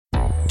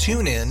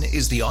TuneIn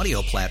is the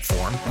audio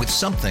platform with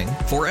something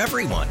for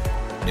everyone.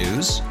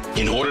 News.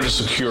 In order to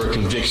secure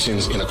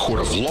convictions in a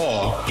court of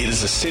law, it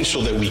is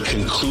essential that we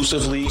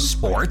conclusively.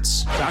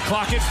 Sports. Shot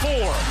clock at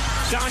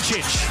 4.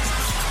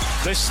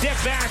 Doncic. The step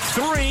back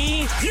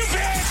 3. You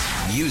bet.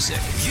 Music.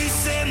 You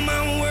set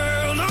my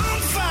world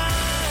on fire.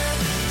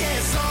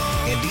 Yes,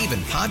 and even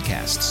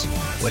podcasts.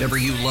 Whatever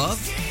you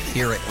love,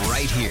 hear it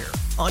right here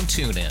on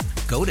TuneIn.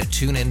 Go to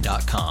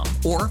TuneIn.com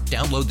or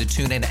download the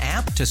TuneIn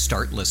app to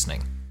start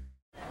listening.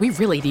 We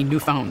really need new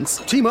phones.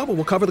 T-Mobile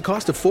will cover the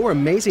cost of 4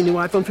 amazing new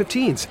iPhone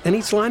 15s, and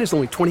each line is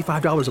only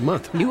 $25 a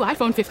month. New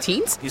iPhone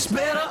 15s? it's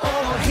better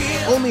over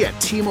here. Only at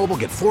T-Mobile,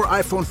 get 4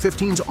 iPhone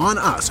 15s on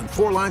us and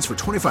 4 lines for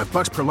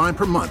 $25 per line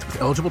per month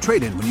with eligible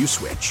trade-in when you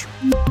switch.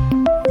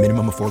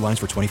 Minimum of 4 lines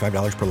for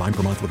 $25 per line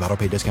per month with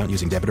autopay discount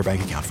using debit or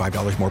bank account.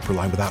 $5 more per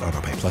line without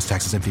autopay, plus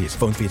taxes and fees.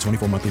 Phone fee at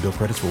 24 monthly bill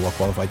credits for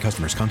well-qualified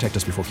customers. Contact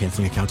us before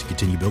canceling account to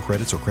continue bill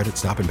credits or credit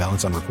stop and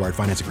balance on required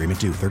finance agreement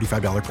due.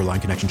 $35 per line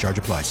connection charge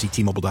applies. See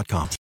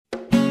T-Mobile.com.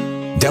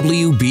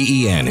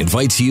 WBEN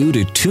invites you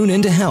to tune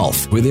into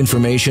health with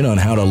information on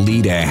how to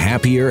lead a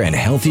happier and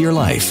healthier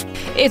life.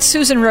 It's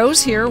Susan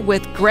Rose here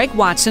with Greg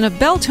Watson of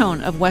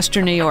Beltone of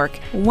Western New York.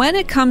 When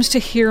it comes to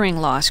hearing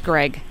loss,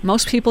 Greg,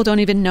 most people don't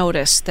even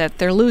notice that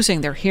they're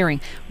losing their hearing.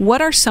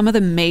 What are some of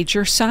the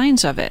major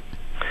signs of it?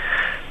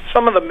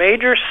 Some of the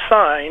major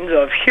signs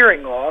of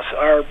hearing loss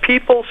are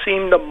people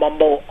seem to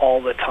mumble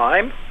all the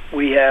time.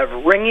 We have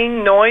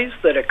ringing noise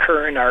that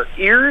occur in our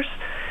ears,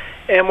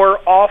 and we're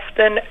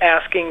often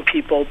asking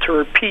people to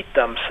repeat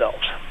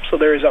themselves. So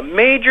there's a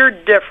major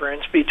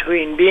difference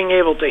between being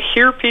able to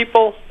hear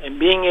people and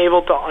being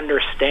able to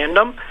understand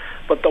them.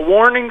 But the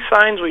warning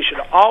signs we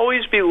should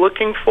always be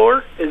looking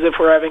for is if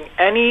we're having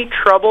any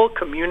trouble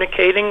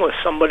communicating with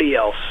somebody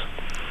else.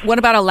 What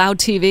about a loud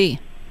TV?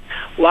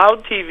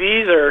 Loud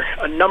TVs are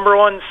a number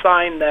one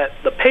sign that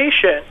the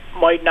patient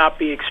might not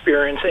be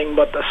experiencing,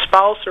 but the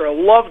spouse or a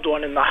loved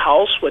one in the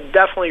house would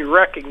definitely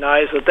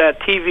recognize that that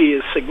TV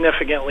is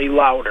significantly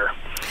louder.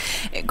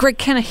 Greg,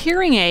 can a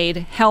hearing aid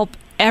help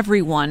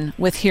everyone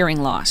with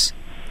hearing loss?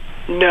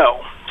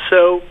 No.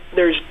 So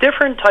there's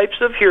different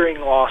types of hearing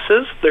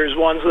losses. There's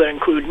ones that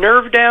include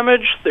nerve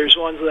damage. There's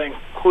ones that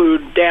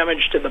include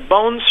damage to the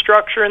bone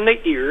structure in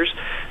the ears.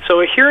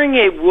 So a hearing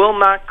aid will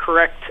not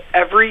correct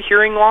every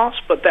hearing loss,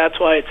 but that's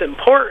why it's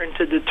important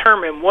to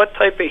determine what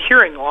type of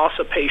hearing loss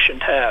a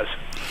patient has.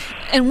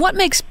 And what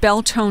makes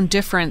Beltone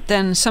different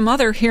than some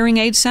other hearing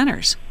aid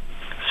centers?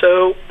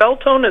 So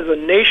Beltone is a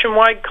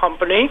nationwide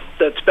company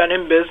that's been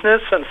in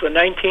business since the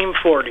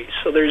 1940s.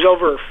 So there's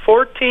over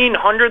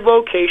 1,400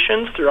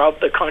 locations throughout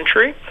the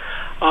country.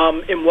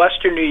 In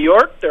Western New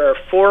York, there are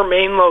 4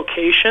 main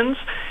locations.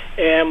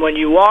 And when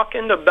you walk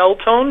into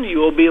Beltone, you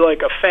will be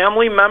like a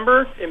family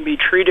member and be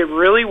treated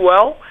really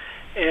well.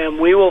 And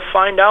we will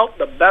find out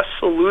the best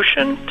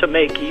solution to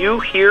make you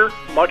hear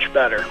much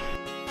better.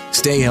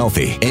 Stay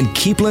healthy and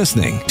keep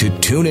listening to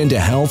Tune Into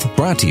Health,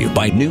 brought to you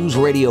by News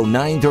Radio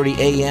 930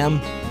 AM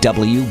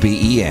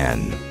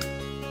WBEN.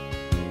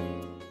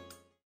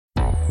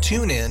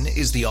 TuneIn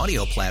is the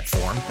audio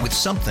platform with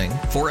something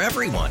for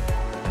everyone.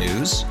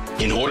 News.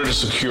 In order to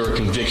secure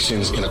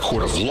convictions in a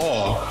court of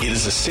law, it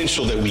is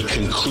essential that we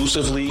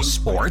conclusively.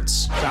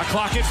 Sports. Shot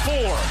clock at 4.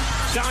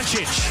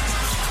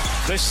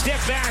 Doncic. The step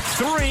back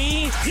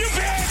 3. You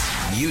bet.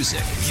 Music.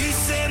 You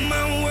set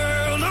my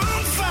world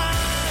on fire.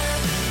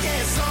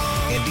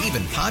 And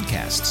even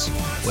podcasts.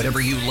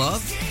 Whatever you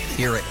love,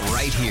 hear it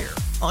right here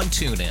on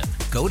TuneIn.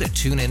 Go to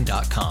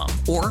TuneIn.com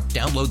or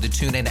download the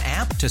TuneIn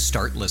app to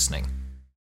start listening.